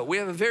this, I hope. We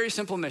have a very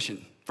simple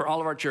mission for all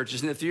of our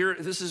churches. And if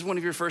this is one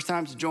of your first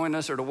times to join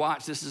us or to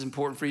watch, this is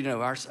important for you to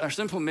know. Our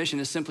simple mission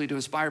is simply to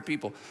inspire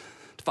people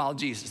to follow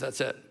Jesus.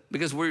 That's it.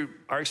 Because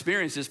our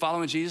experience is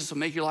following Jesus will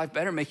make your life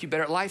better, make you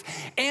better at life.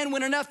 And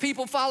when enough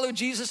people follow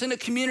Jesus in a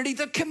community,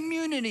 the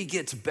community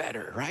gets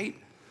better, right?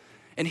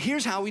 And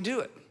here's how we do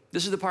it.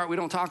 This is the part we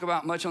don't talk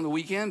about much on the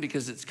weekend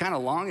because it's kind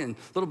of long and a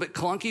little bit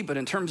clunky, but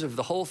in terms of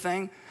the whole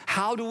thing,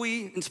 how do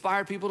we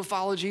inspire people to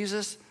follow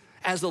Jesus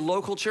as the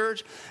local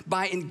church?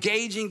 By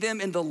engaging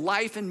them in the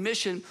life and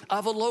mission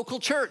of a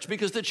local church,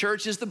 because the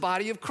church is the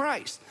body of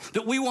Christ.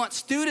 That we want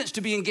students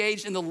to be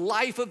engaged in the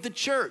life of the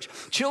church,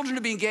 children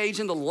to be engaged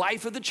in the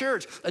life of the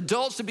church,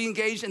 adults to be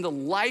engaged in the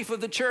life of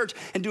the church,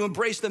 and to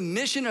embrace the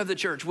mission of the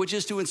church, which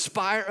is to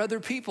inspire other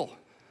people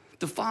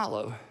to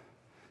follow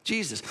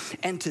Jesus.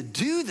 And to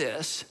do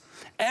this,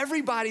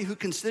 everybody who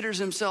considers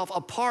himself a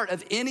part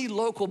of any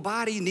local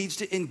body needs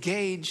to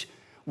engage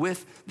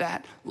with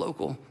that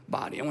local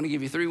body. I want to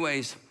give you 3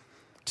 ways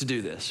to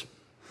do this.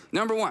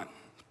 Number 1,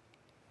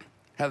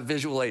 have a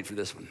visual aid for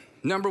this one.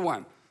 Number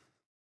 1,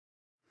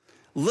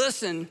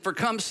 listen for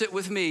come sit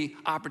with me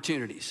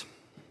opportunities,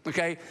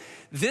 okay?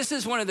 This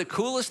is one of the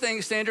coolest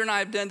things. Sandra and I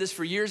have done this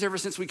for years, ever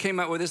since we came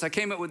up with this. I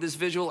came up with this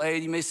visual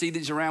aid. You may see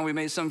these around. We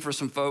made some for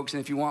some folks, and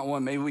if you want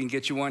one, maybe we can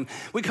get you one.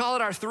 We call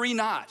it our 3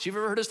 knots. You've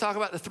ever heard us talk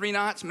about the 3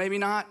 knots? Maybe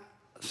not.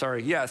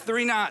 Sorry, yeah,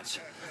 3 knots.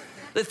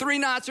 The 3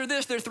 knots are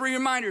this. They're 3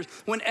 reminders.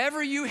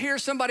 Whenever you hear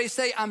somebody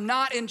say, I'm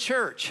not in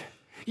church,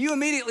 you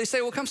immediately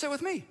say, well, come sit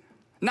with me.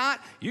 Not,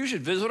 you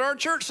should visit our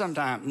church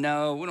sometime.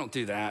 No, we don't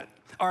do that.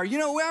 Or,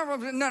 no,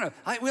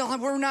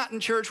 we're not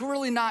in church. We're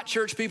really not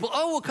church people.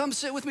 Oh, well, come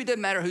sit with me.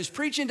 Doesn't matter who's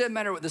preaching. Doesn't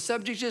matter what the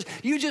subject is.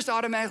 You just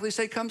automatically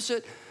say, come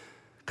sit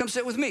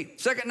with me.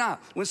 Second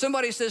knot, when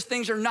somebody says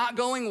things are not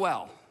going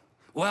well.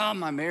 Well,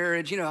 my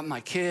marriage,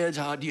 my kids,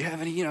 do you have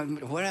any,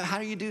 how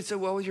do you do so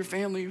well with your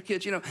family, your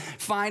kids,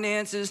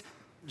 finances?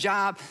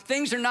 job.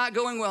 Things are not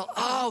going well.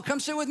 Oh, come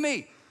sit with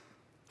me.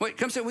 Wait,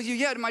 come sit with you?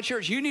 Yeah, to my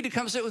church. You need to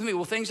come sit with me.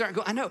 Well, things aren't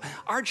going. I know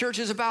our church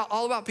is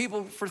all about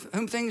people for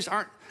whom things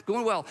aren't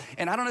going well.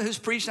 And I don't know who's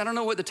preaching. I don't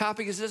know what the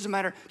topic is. It doesn't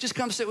matter. Just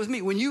come sit with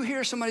me. When you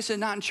hear somebody say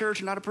not in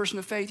church or not a person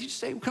of faith, you just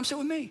say, well, come sit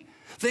with me.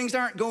 Things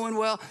aren't going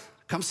well.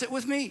 Come sit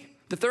with me.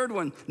 The third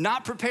one,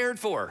 not prepared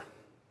for.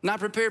 Not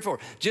prepared for.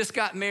 Just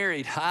got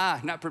married.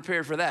 Not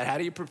prepared for that. How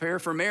do you prepare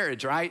for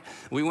marriage, right?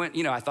 We went,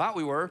 I thought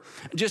we were.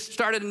 Just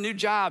started a new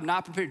job,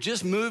 not prepared.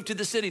 Just moved to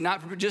the city, not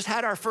prepared. Just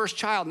had our first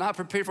child, not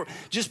prepared for.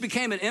 Just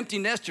became an empty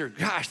nester.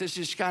 Gosh, this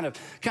is kind of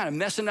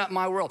messing up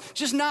my world.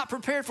 Just not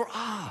prepared for.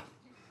 You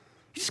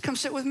just come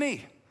sit with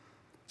me.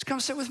 Just come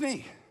sit with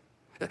me.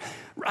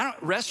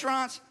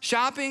 Restaurants,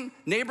 shopping,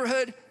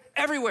 neighborhood,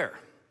 everywhere.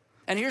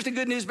 And here's the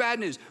good news, bad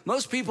news.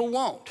 Most people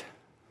won't.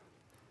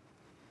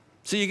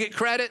 So you get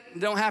credit,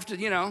 don't have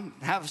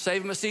to,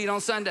 save them a seat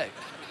on Sunday.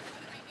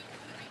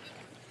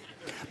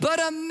 But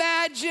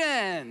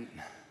imagine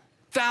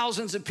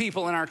thousands of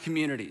people in our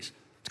communities.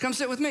 Come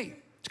sit with me.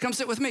 Come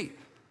sit with me.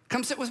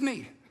 Come sit with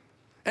me.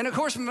 And of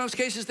course, in most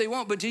cases, they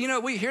won't. But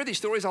we hear these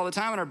stories all the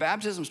time in our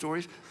baptism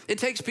stories. It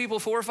takes people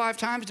 4 or 5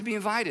 times to be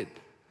invited.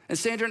 And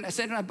Sandra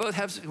and I both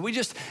have,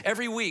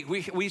 every week,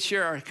 we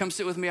share our come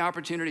sit with me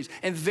opportunities.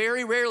 And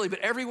very rarely, but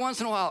every once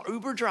in a while,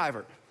 Uber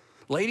driver,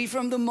 lady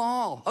from the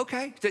mall,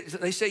 okay,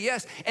 they say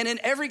yes. And in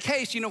every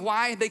case, you know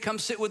why they come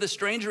sit with a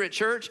stranger at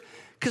church?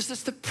 Because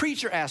it's the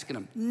preacher asking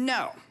them.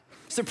 No.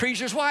 It's the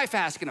preacher's wife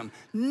asking them.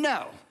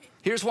 No.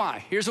 Here's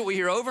why. Here's what we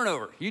hear over and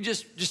over. You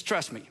just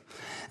trust me.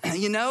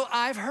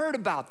 I've heard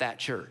about that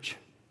church.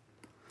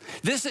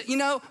 This,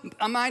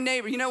 my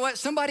neighbor, you know what?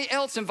 Somebody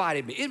else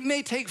invited me. It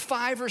may take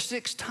 5 or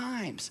 6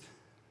 times.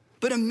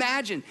 But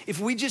imagine if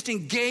we just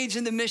engage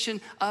in the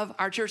mission of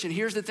our church. And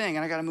here's the thing,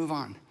 and I got to move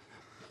on.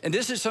 And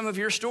this is some of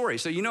your story,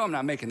 so I'm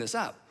not making this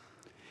up.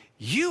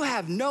 You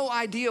have no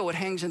idea what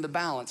hangs in the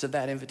balance of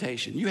that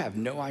invitation. You have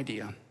no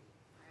idea. Right.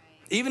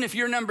 Even if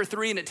you're number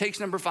 3 and it takes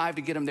number 5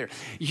 to get them there,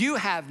 you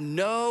have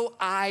no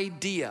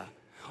idea.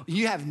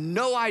 You have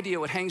no idea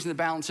what hangs in the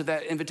balance of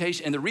that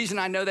invitation. And the reason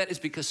I know that is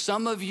because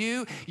some of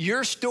you,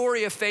 your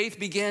story of faith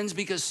begins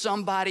because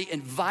somebody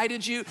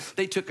invited you.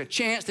 They took a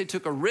chance. They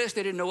took a risk.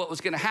 They didn't know what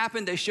was going to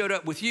happen. They showed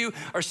up with you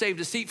or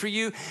saved a seat for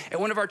you at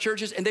one of our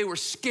churches, and they were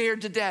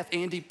scared to death.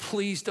 Andy,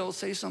 please don't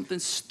say something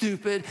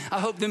stupid. I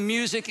hope the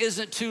music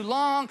isn't too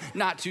long,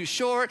 not too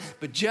short,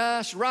 but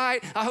just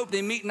right. I hope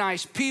they meet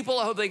nice people.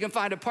 I hope they can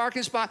find a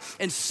parking spot.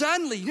 And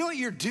suddenly, you know what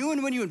you're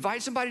doing when you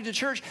invite somebody to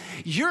church?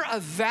 You're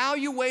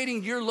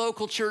evaluating your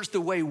local church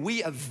the way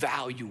we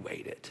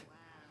evaluate it.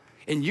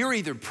 Wow. And you're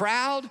either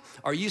proud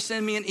or you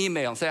send me an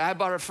email and say, I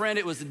bought a friend,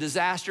 it was a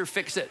disaster,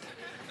 fix it.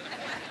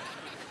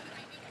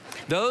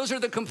 Those are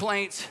the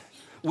complaints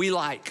we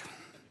like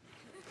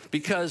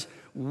because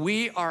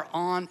we are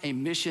on a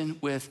mission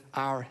with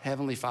our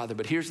Heavenly Father.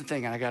 But here's the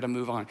thing, and I got to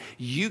move on.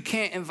 You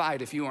can't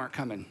invite if you aren't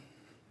coming.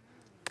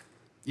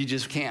 You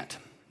just can't.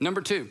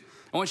 Number 2.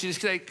 I want you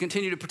to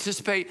continue to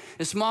participate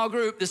in small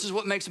group. This is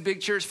what makes a big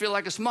church feel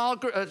like a small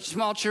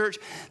church.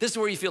 This is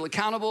where you feel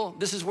accountable.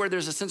 This is where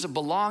there's a sense of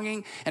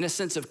belonging and a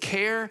sense of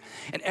care.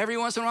 And every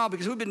once in a while,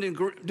 because we've been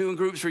doing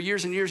groups for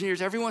years and years and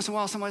years, every once in a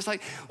while somebody's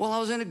like, well, I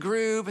was in a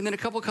group and then a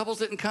couple couples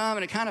didn't come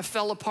and it kind of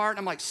fell apart. And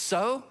I'm like,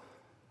 so?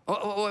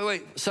 Oh,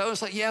 wait. So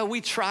it's like, yeah,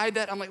 we tried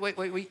that. I'm like, wait.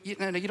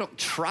 No, you don't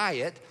try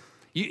it.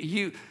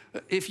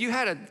 If you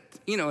had an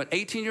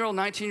 18-year-old,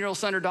 19-year-old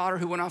son or daughter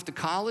who went off to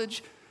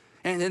college,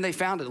 and then they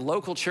found a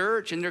local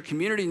church in their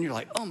community, and you're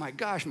like, oh my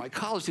gosh, my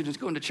college student's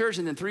going to church.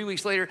 And then 3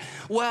 weeks later,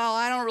 well,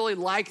 I don't really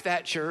like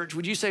that church.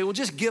 Would you say, well,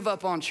 just give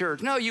up on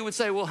church? No, you would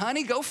say, well,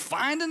 honey, go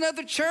find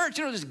another church.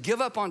 Just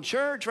give up on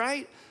church,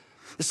 right?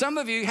 Some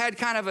of you had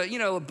kind of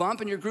a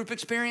bump in your group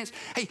experience.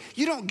 Hey,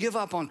 you don't give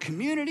up on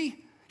community.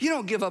 You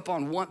don't give up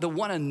on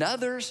one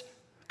another's.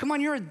 Come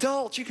on, you're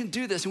adults. You can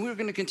do this. And we're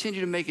going to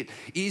continue to make it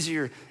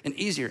easier and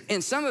easier.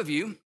 And some of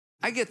you,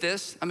 I get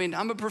this. I mean,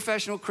 I'm a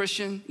professional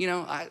Christian.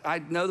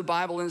 I know the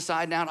Bible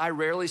inside and out. I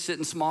rarely sit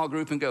in small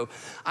group and go,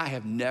 I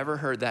have never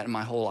heard that in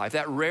my whole life.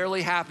 That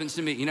rarely happens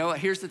to me. You know what?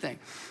 Here's the thing.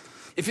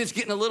 If it's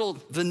getting a little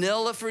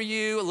vanilla for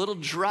you, a little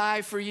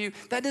dry for you,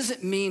 that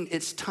doesn't mean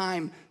it's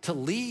time to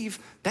leave.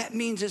 That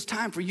means it's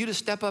time for you to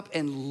step up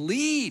and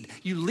lead.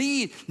 You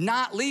lead,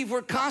 not leave.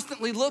 We're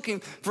constantly looking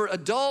for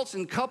adults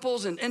and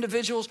couples and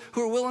individuals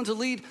who are willing to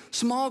lead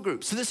small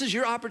groups. So this is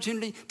your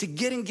opportunity to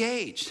get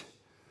engaged.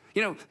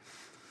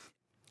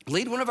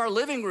 Lead one of our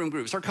living room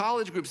groups, our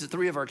college groups at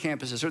 3 of our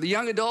campuses, or the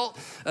young adult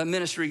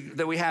ministry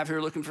that we have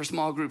here looking for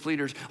small group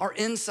leaders, are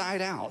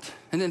inside out.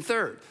 And then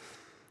third,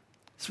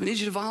 so we need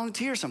you to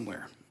volunteer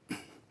somewhere.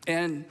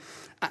 And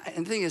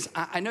the thing is,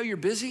 I know you're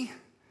busy.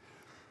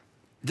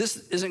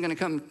 This isn't going to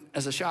come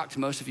as a shock to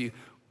most of you.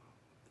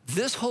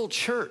 This whole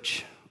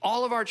church,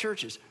 all of our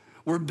churches,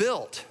 were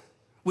built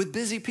with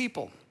busy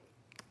people.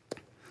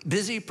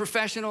 Busy,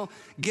 professional,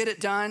 get it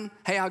done.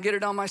 Hey, I'll get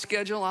it on my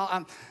schedule.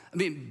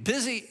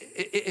 Busy.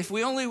 If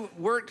we only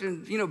worked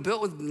and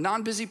built with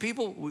non-busy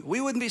people,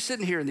 we wouldn't be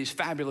sitting here in these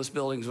fabulous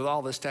buildings with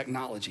all this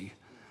technology.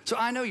 So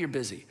I know you're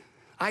busy.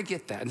 I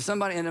get that.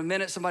 And in a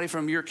minute, somebody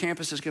from your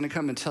campus is going to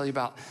come and tell you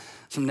about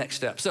some next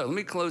steps. So let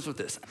me close with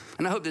this.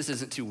 And I hope this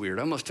isn't too weird.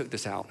 I almost took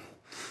this out.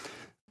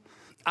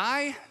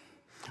 I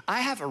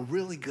have a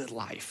really good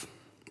life.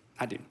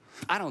 I do.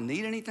 I don't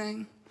need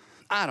anything.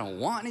 I don't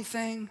want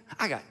anything.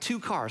 I got 2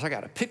 cars. I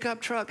got a pickup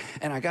truck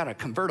and I got a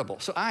convertible.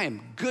 So I am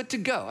good to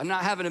go. I'm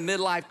not having a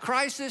midlife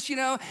crisis,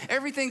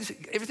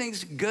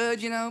 Everything's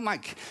good,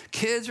 My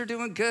kids are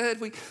doing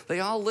good.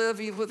 They all live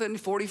within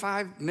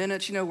 45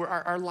 minutes,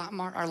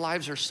 Our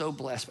lives are so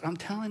blessed. But I'm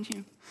telling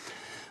you,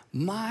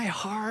 my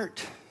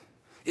heart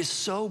is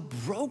so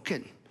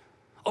broken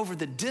over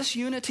the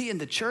disunity in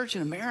the church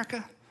in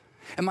America.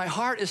 And my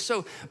heart is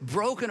so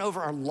broken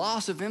over our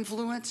loss of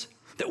influence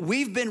that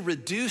we've been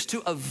reduced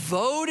to a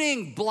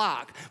voting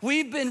block.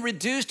 We've been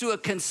reduced to a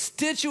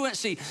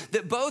constituency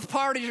that both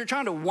parties are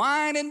trying to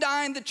wine and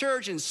dine the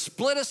church and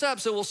split us up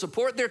so we'll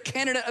support their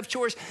candidate of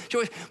choice.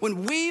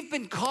 When we've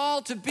been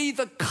called to be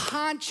the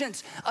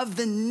conscience of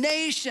the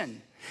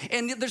nation.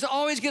 And there's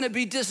always going to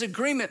be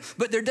disagreement,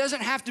 but there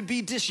doesn't have to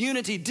be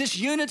disunity.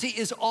 Disunity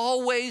is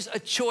always a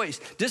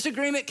choice.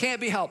 Disagreement can't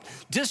be helped.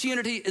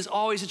 Disunity is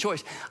always a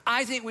choice.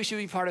 I think we should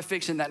be part of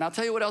fixing that. And I'll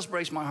tell you what else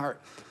breaks my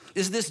heart.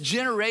 Is this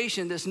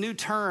generation, this new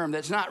term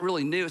that's not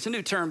really new. It's a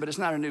new term, but it's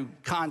not a new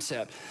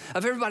concept.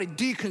 Of everybody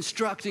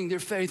deconstructing their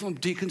faith. I'm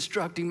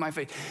deconstructing my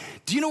faith.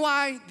 Do you know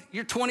why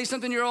your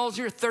 20-something-year-olds,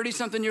 your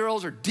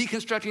 30-something-year-olds are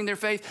deconstructing their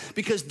faith?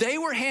 Because they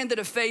were handed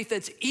a faith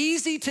that's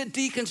easy to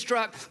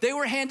deconstruct. They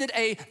were handed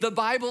the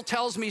Bible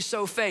tells me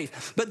so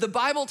faith. But the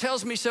Bible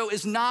tells me so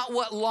is not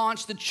what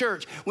launched the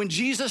church. When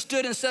Jesus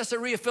stood in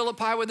Caesarea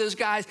Philippi with those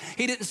guys,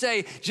 he didn't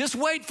say, just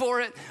wait for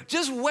it.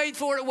 Just wait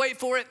for it, wait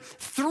for it.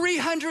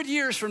 300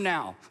 years from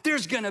now,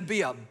 there's gonna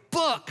be a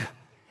book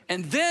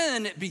and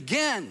then it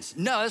begins.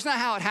 No, that's not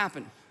how it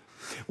happened.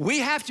 We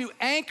have to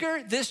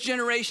anchor this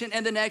generation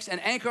and the next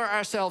and anchor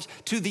ourselves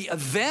to the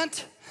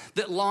event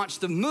that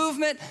launched the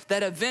movement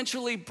that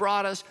eventually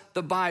brought us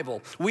the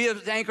Bible. We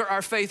have to anchor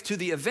our faith to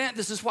the event.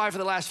 This is why for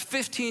the last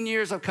 15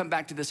 years, I've come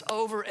back to this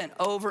over and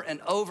over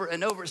and over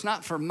and over. It's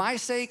not for my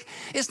sake.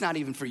 It's not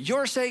even for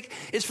your sake.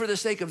 It's for the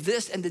sake of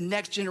this and the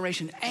next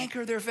generation.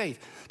 Anchor their faith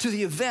to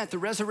the event, the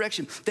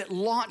resurrection that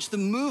launched the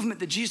movement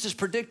that Jesus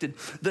predicted,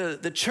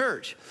 the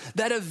church,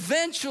 that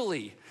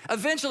eventually,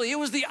 it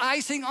was the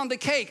icing on the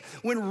cake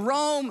when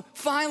Rome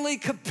finally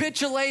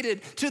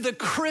capitulated to the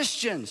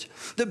Christians.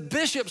 The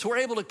bishops were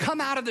able to come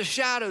out of the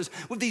shadows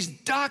with these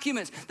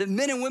documents that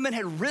men and women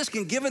had risked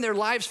and given their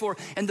lives for,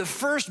 and the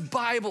first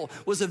Bible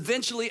was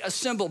eventually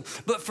assembled.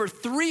 But for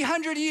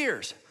 300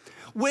 years,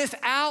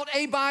 without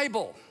a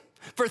Bible,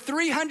 for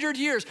 300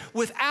 years,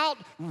 without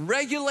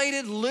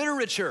regulated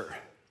literature,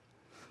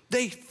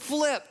 they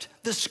flipped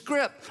the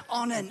script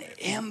on an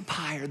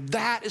empire.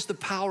 That is the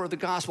power of the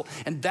gospel.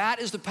 And that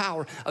is the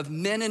power of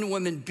men and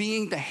women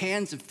being the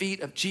hands and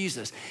feet of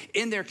Jesus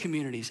in their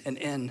communities and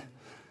in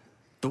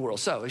the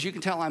world. So as you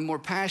can tell, I'm more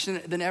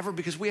passionate than ever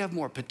because we have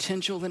more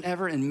potential than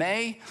ever. In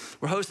May,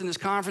 we're hosting this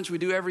conference we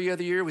do every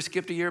other year. We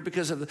skipped a year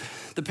because of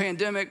the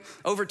pandemic.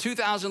 Over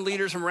 2,000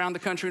 leaders from around the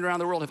country and around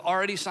the world have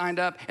already signed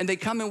up, and they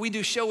come and we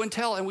do show and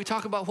tell, and we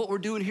talk about what we're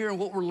doing here and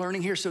what we're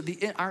learning here. So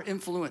our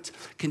influence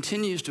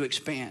continues to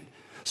expand.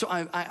 So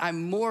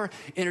I'm more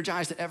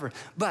energized than ever,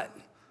 but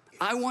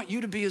I want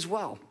you to be as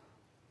well.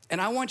 And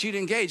I want you to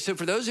engage. So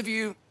for those of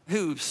you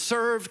who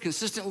served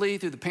consistently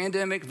through the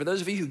pandemic, for those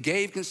of you who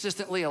gave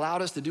consistently,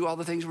 allowed us to do all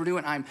the things we're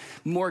doing, I'm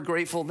more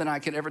grateful than I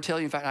can ever tell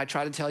you. In fact, I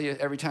try to tell you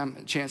every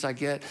chance I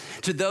get.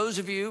 To those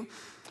of you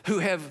who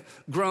have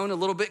grown a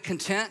little bit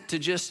content to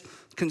just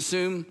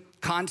consume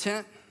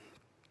content,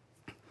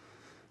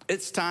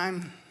 it's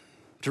time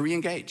to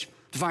re-engage,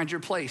 to find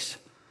your place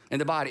in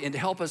the body and to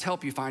help us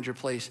help you find your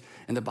place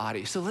in the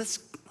body. So let's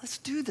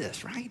do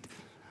this, right?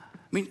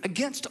 I mean,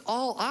 against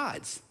all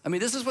odds. I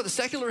mean, this is what the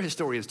secular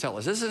historians tell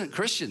us. This isn't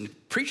Christian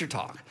preacher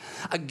talk.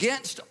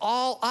 Against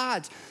all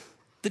odds,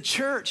 the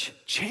church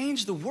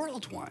changed the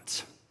world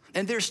once.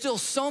 And there's still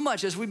so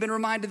much, as we've been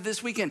reminded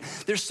this weekend,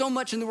 there's so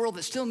much in the world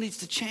that still needs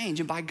to change.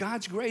 And by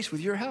God's grace,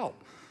 with your help,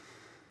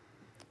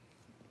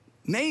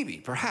 maybe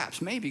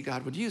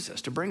God would use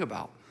us to bring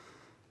about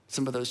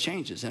some of those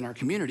changes in our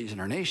communities, in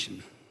our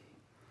nation,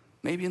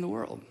 maybe in the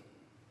world.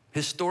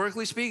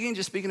 Historically speaking,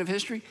 just speaking of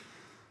history,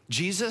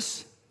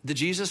 the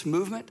Jesus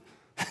movement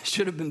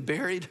should have been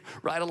buried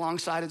right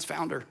alongside its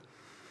founder,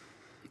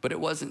 but it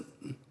wasn't.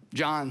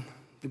 John,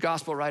 the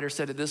gospel writer,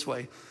 said it this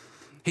way.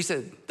 He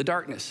said, the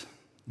darkness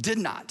did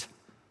not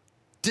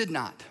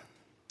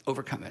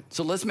overcome it.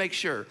 So let's make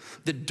sure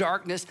the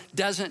darkness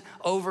doesn't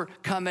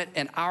overcome it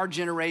in our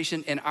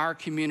generation, in our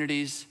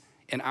communities,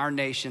 in our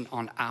nation,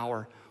 on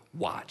our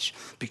watch.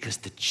 Because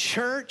the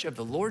church of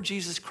the Lord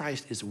Jesus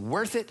Christ is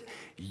worth it.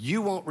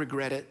 You won't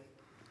regret it.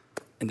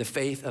 And the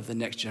faith of the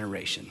next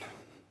generation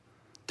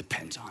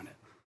depends on it.